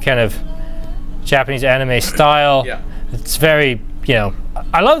very kind of Japanese anime style. Yeah. It's very,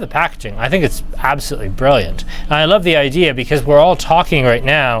 I love the packaging. I think it's absolutely brilliant. And I love the idea because we're all talking right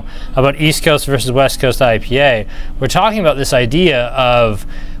now about East Coast versus West Coast IPA. We're talking about this idea of,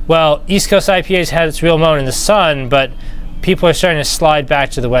 well, East Coast IPA's had its real moment in the sun, but people are starting to slide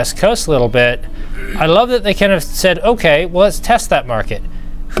back to the West Coast a little bit. I love that they kind of said, okay, well, let's test that market.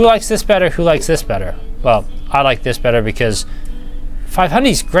 Who likes this better? Who likes this better? Well, I like this better because 500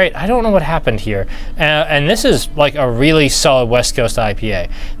 is great. I don't know what happened here. And this is like a really solid West Coast IPA.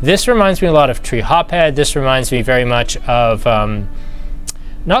 This reminds me a lot of Tree Hophead. This reminds me very much of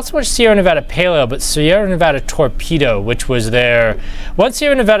not so much Sierra Nevada Pale Ale, but Sierra Nevada Torpedo, which was their... Once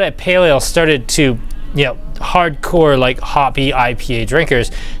Sierra Nevada Pale Ale started to, hardcore, like, hoppy IPA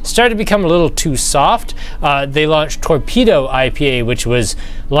drinkers, started to become a little too soft, they launched Torpedo IPA, which was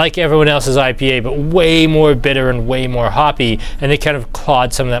like everyone else's IPA, but way more bitter and way more hoppy, and they kind of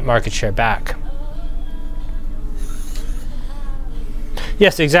clawed some of that market share back.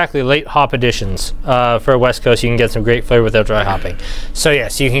 Yes, exactly. Late hop additions for West Coast. You can get some great flavor without dry hopping. So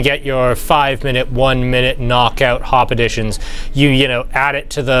yes, you can get your 5-minute, 1-minute knockout hop additions. You add it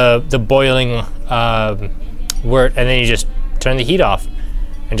to the boiling wort, and then you just turn the heat off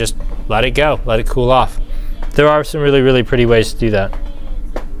and just let it go, let it cool off. There are some really, really pretty ways to do that.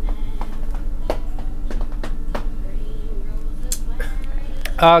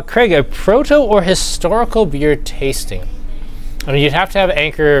 Craig, a proto or historical beer tasting? I mean, you'd have to have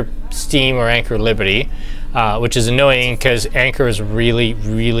Anchor Steam or Anchor Liberty, which is annoying because Anchor is really,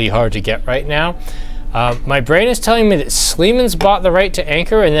 really hard to get right now. My brain is telling me that Sleeman's bought the right to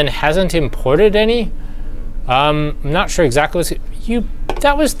Anchor and then hasn't imported any. I'm not sure exactly what's...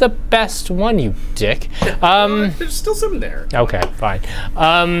 That was the best one, you dick. There's still some there. Okay, fine.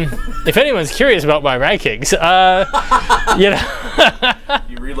 If anyone's curious about my rankings,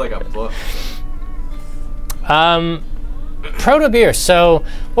 You read like a book. Proto beer. So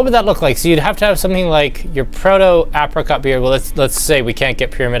what would that look like? So you'd have to have something like your proto apricot beer. Well, let's say we can't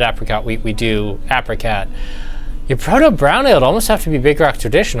get pyramid apricot. We do apricot. Your proto brown ale would almost have to be Big Rock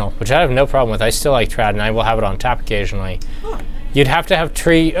traditional, which I have no problem with. I still like trad, and I will have it on tap occasionally. Huh. You'd have to have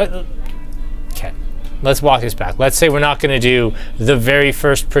tree. Okay, let's walk this back. Let's say we're not going to do the very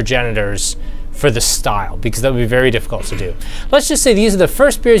first progenitors for the style, because that would be very difficult to do. Let's just say these are the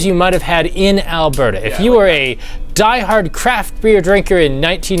first beers you might have had in Alberta. If you were a diehard craft beer drinker in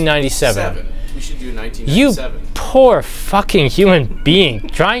 1997. We should do 1997. You poor fucking human being.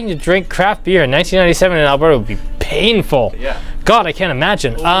 Trying to drink craft beer in 1997 in Alberta would be painful. Yeah. God, I can't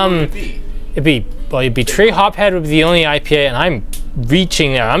imagine. It'd be Tree Hophead would be the only IPA, and I'm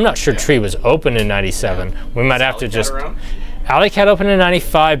reaching there. I'm not sure Tree was open in 97. We might have to just... Alley Cat opened in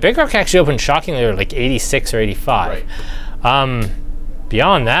 95. Big Rock actually opened shockingly like 86 or 85. Right.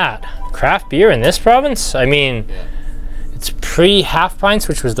 Beyond that, craft beer in this province, I mean, it's pre-Half Pints,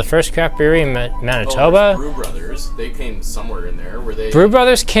 which was the first craft brewery in Manitoba. Brew Brothers, they came somewhere in there. Were they? Brew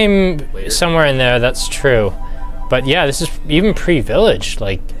Brothers came later? Somewhere in there, that's true. But yeah, this is even pre-Village.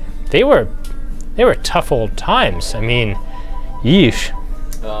 Like, they were tough old times. I mean, yeesh.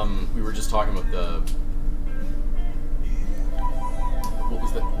 We were just talking about the...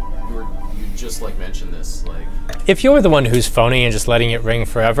 You just like mentioned this, like... If you're the one who's phoning and just letting it ring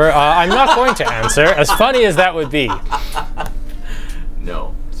forever, I'm not going to answer, as funny as that would be.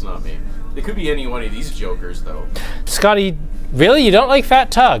 No, it's not me. It could be any one of these jokers, though. Scotty, really? You don't like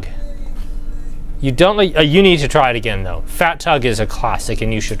Fat Tug? You don't like... you need to try it again, though. Fat Tug is a classic,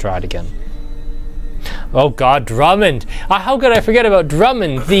 and you should try it again. Oh God, Drummond. How could I forget about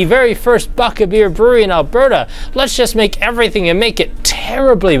Drummond, the very first bucket beer brewery in Alberta? Let's just make everything and make it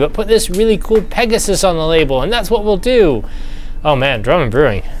terribly, but put this really cool Pegasus on the label, and that's what we'll do. Oh man, Drummond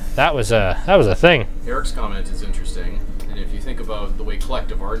Brewing. that was a thing. Eric's comment is interesting, and if you think about the way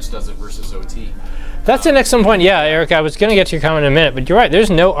Collective Arts does it versus OT. That's an excellent point. Yeah, Eric, I was going to get to your comment in a minute, but you're right.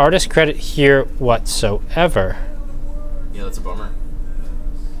 There's no artist credit here whatsoever. Yeah, that's a bummer.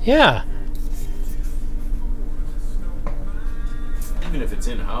 Yeah. Even if it's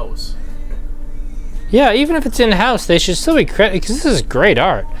in-house. Yeah, even if it's in-house, they should still be credited, because this is great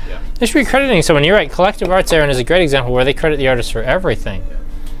art. Yeah. They should be crediting someone. You're right. Collective Arts, Aaron, is a great example where they credit the artist for everything. Yeah.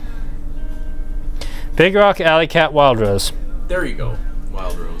 Big Rock, Alley Cat, Wild Rose. There you go.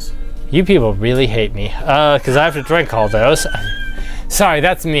 Wild Rose. You people really hate me, because I have to drink all those. Sorry,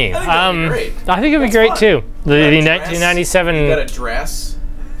 that's me. I think it'd be great too. The 1997. You got a dress.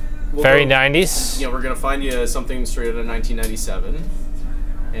 Very 90s. Yeah, we're gonna find you something straight out of 1997,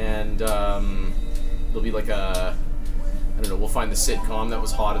 and there'll be like a, I don't know. We'll find the sitcom that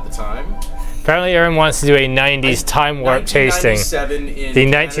was hot at the time. Apparently, Aaron wants to do a 90s time warp tasting. The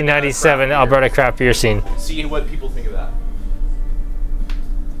 1997 Alberta craft beer scene. See what people think of that.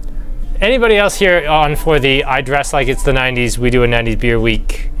 Anybody else here on for the I dress like it's the 90s, we do a 90s beer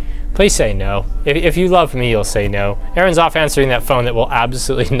week? Please say no. If you love me, you'll say no. Aaron's off answering that phone that will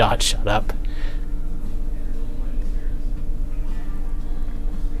absolutely not shut up.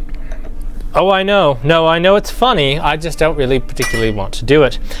 Oh, I know. No, I know it's funny. I just don't really particularly want to do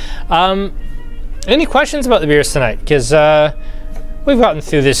it. Any questions about the beers tonight? Because we've gotten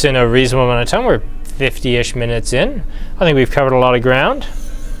through this in a reasonable amount of time. We're 50-ish minutes in. I think we've covered a lot of ground.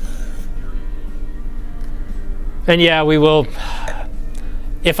 And yeah, we will,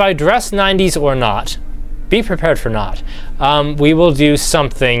 if I dress 90s or not, be prepared for not. We will do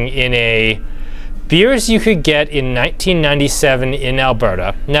something in a beers you could get in 1997 in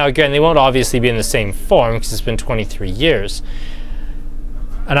Alberta. Now again, they won't obviously be in the same form because it's been 23 years.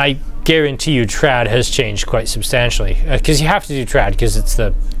 And I guarantee you trad has changed quite substantially. Because you have to do trad because it's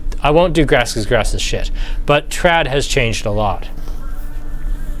the, I won't do grass because grass is shit. But trad has changed a lot.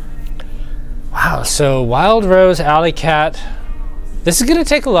 Wow, so Wild Rose, Alley Cat. This is going to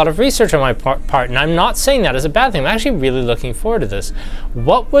take a lot of research on my part, and I'm not saying that as a bad thing. I'm actually really looking forward to this.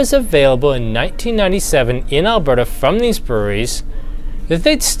 What was available in 1997 in Alberta from these breweries that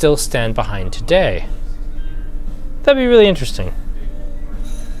they'd still stand behind today? That'd be really interesting.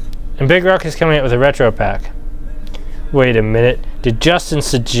 And Big Rock is coming out with a retro pack. Wait a minute. Did Justin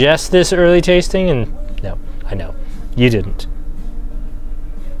suggest this early tasting? And no, I know. You didn't.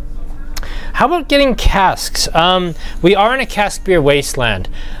 How about getting casks? We are in a cask beer wasteland.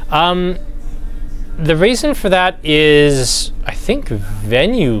 The reason for that is, I think,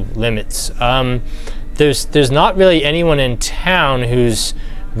 venue limits. There's not really anyone in town who's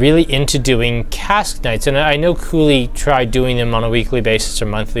really into doing cask nights. And I know Cooley tried doing them on a weekly basis or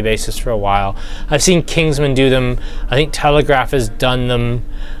monthly basis for a while. I've seen Kingsman do them. I think Telegraph has done them.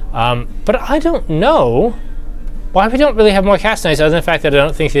 But I don't know why we don't really have more cask nights, other than the fact that I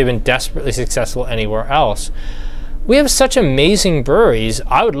don't think they've been desperately successful anywhere else. We have such amazing breweries.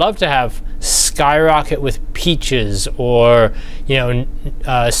 I would love to have Skyrocket with peaches, or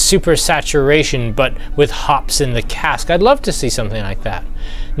super saturation but with hops in the cask. I'd love to see something like that.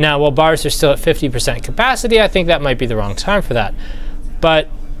 Now, while bars are still at 50% capacity, I think that might be the wrong time for that. But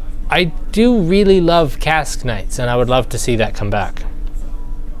I do really love cask nights, and I would love to see that come back.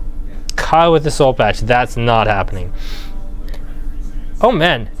 Kyle with the soul patch, that's not happening. Oh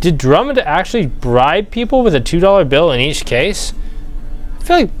man, did Drummond actually bribe people with a $2 bill in each case? I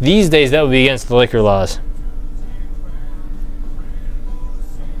feel like these days that would be against the liquor laws.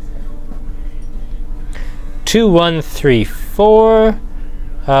 Two, 1, 3, 4,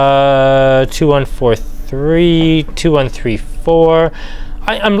 2, 1, 4, 3, 2, 1, 3, 4.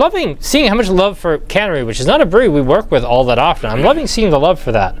 I'm loving seeing how much love for Cannery, which is not a brewery we work with all that often. I'm loving seeing the love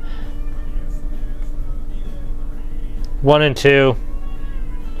for that. 1 and 2.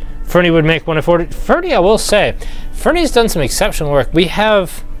 Fernie would make 1 and 4. Fernie, I will say, Fernie's done some exceptional work. We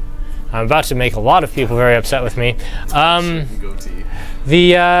have, I'm about to make a lot of people very upset with me.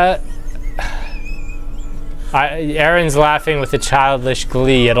 Aaron's laughing with a childish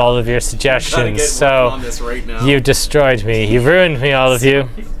glee at all of your suggestions. So on this right now. You've destroyed me. You've ruined me, all of you.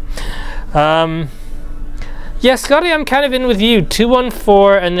 Yeah, Scotty, I'm kind of in with you. 2, 1,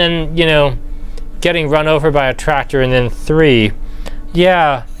 4, and then getting run over by a tractor, and then 3.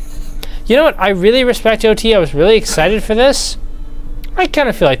 Yeah. You know what? I really respect OT. I was really excited for this. I kind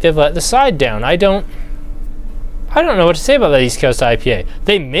of feel like they've let the side down. I don't know what to say about that East Coast IPA.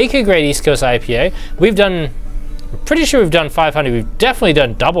 They make a great East Coast IPA. I'm pretty sure we've done 500. We've definitely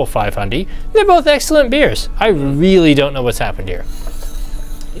done double 500. They're both excellent beers. I really don't know what's happened here.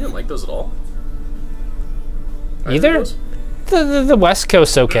 You didn't like those at all? Either? the West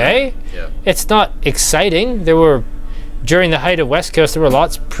Coast's okay. Yeah. It's not exciting. During the height of West Coast, there were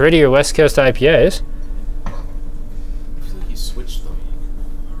lots prettier West Coast IPAs. I feel like you switched them.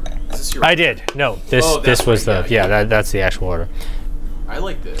 Is this your I did. No, this was right, that's the actual order. I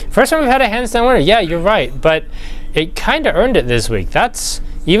like this. First time we've had a hands down winner. Yeah, you're right, but it kind of earned it this week. That's,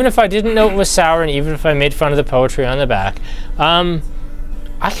 even if I didn't know it was sour, and even if I made fun of the poetry on the back, I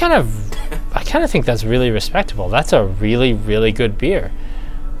kind of think that's really respectable. That's a really, really good beer.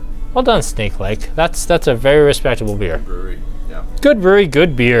 Well done, Snake Lake. That's a very respectable beer. Good brewery, yeah. Good brewery,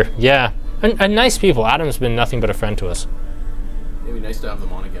 good beer, yeah. And nice people. Adam's been nothing but a friend to us. It'd be nice to have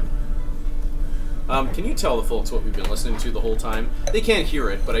them on again. Can you tell the folks what we've been listening to the whole time? They can't hear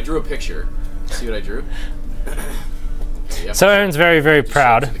it, but I drew a picture. See what I drew? So Aaron's very, very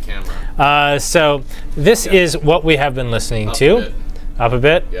proud. To the camera. So this is what we have been listening to. Up a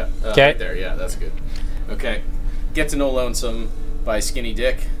bit? Yeah. Okay. Right there, yeah, that's good. Okay. Get to Know Lonesome by Skinny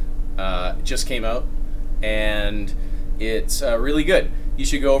Dick. Just came out, and it's really good. You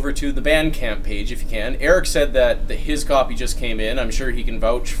should go over to the Bandcamp page if you can. Eric said that his copy just came in. I'm sure he can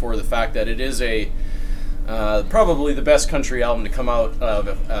vouch for the fact that it is probably the best country album to come out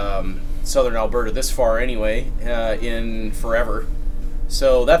of southern Alberta this far anyway, in forever.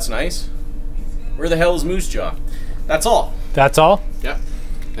 So that's nice. Where the hell is Moose Jaw? That's all. That's all? Yeah.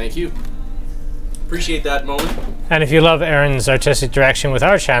 Thank you. Appreciate that moment. And if you love Aaron's artistic direction with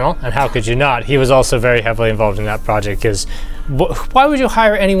our channel, and how could you not, he was also very heavily involved in that project, because why would you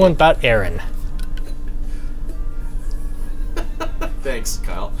hire anyone but Aaron? Thanks,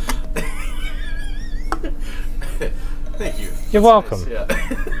 Kyle. Thank you. You're welcome. Nice.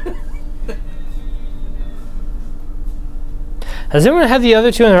 Yeah. Has anyone had the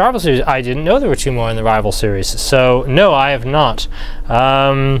other two in the Rival Series? I didn't know there were two more in the Rival Series, so no, I have not.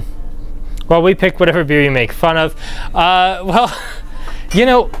 Well, we pick whatever beer you make fun of. Well, you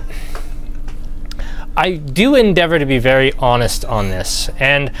know, I do endeavor to be very honest on this,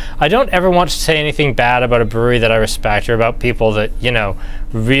 and I don't ever want to say anything bad about a brewery that I respect or about people that, you know,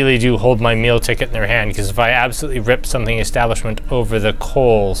 really do hold my meal ticket in their hand, because if I absolutely rip something establishment over the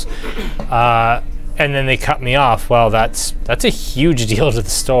coals, and then they cut me off, well, that's a huge deal to the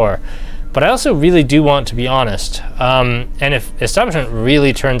store. But I also really do want to be honest. And if establishment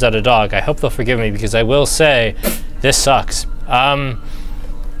really turns out a dog, I hope they'll forgive me, because I will say this sucks. I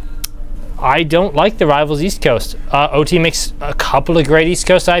don't like the Rivals East Coast. OT makes a couple of great East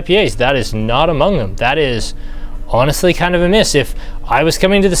Coast IPAs. That is not among them. That is honestly kind of a miss. If I was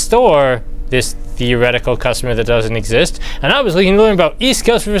coming to the store, this theoretical customer that doesn't exist, and I was looking to learn about East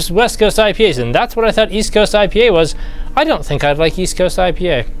Coast versus West Coast IPAs, and that's what I thought East Coast IPA was, I don't think I'd like East Coast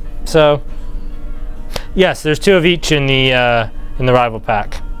IPA. So, yes, there's two of each in the Rival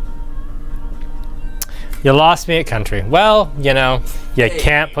pack. You lost me at country. Well, you know, you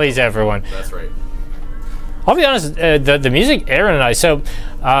can't please everyone. That's right. I'll be honest, the music, Aaron and I, so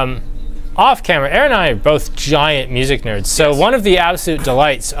off camera, Aaron and I are both giant music nerds. So yes. One of the absolute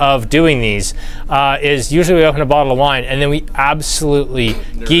delights of doing these is usually we open a bottle of wine and then we absolutely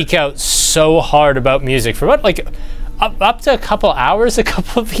geek out so hard about music for about like up to a couple hours, a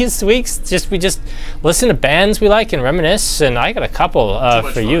couple of these weeks. We just listen to bands we like and reminisce, and I got a couple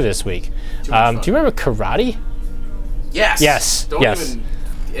for you this week. Do you remember Karate? Yes. Yes. Don't even.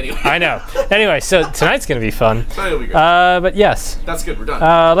 Anyway. I know. Anyway, so tonight's gonna be fun. Tonight'll be good. But yes. That's good. We're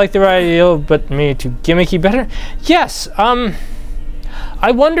done. Like the ideal, but me too gimmicky better. Yes.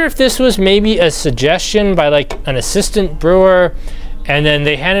 I wonder if this was maybe a suggestion by like an assistant brewer, and then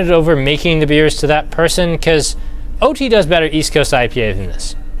they handed it over making the beers to that person, because OT does better East Coast IPA than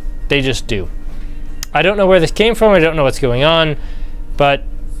this. They just do. I don't know where this came from. I don't know what's going on, but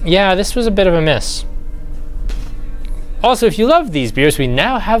yeah, this was a bit of a miss. Also, if you love these beers, we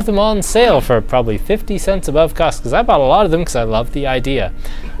now have them on sale for probably 50 cents above cost, because I bought a lot of them because I love the idea.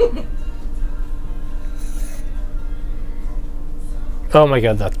 Oh my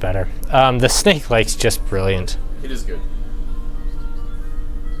god, that's better. The Snake Lake's just brilliant. It is good.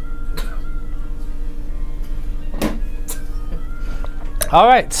 All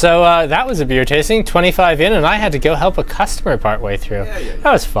right, so that was a beer tasting, 25 in, and I had to go help a customer partway through. Yeah.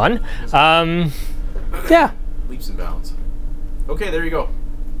 That was fun. Yeah. Leaps and bounds. Okay, there you go.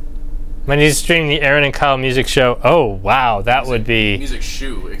 I need to stream the Aaron and Kyle music show. Oh, wow, that would be... Music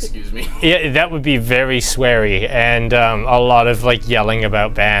shoe, excuse me. Yeah, that would be very sweary, and a lot of like yelling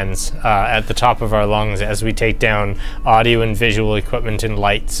about bands at the top of our lungs as we take down audio and visual equipment and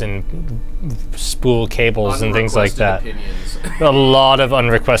lights and spool cables and things like that. Opinions. A lot of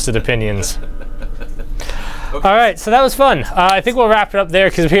unrequested opinions. All right, so that was fun. I think we'll wrap it up there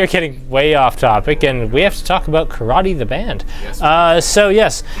because we are getting way off topic, and we have to talk about Karate the band. Yes. So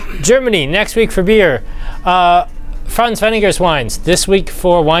yes, Germany next week for beer. Franz Weniger's wines this week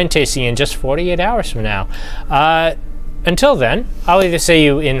for wine tasting in just 48 hours from now. Until then, I'll either see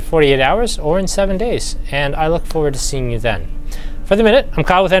you in 48 hours or in 7 days, and I look forward to seeing you then. For the minute, I'm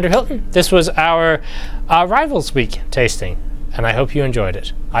Kyle with Andrew Hilton. This was our Rivals Week tasting, and I hope you enjoyed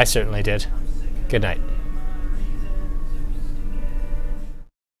it. I certainly did. Good night.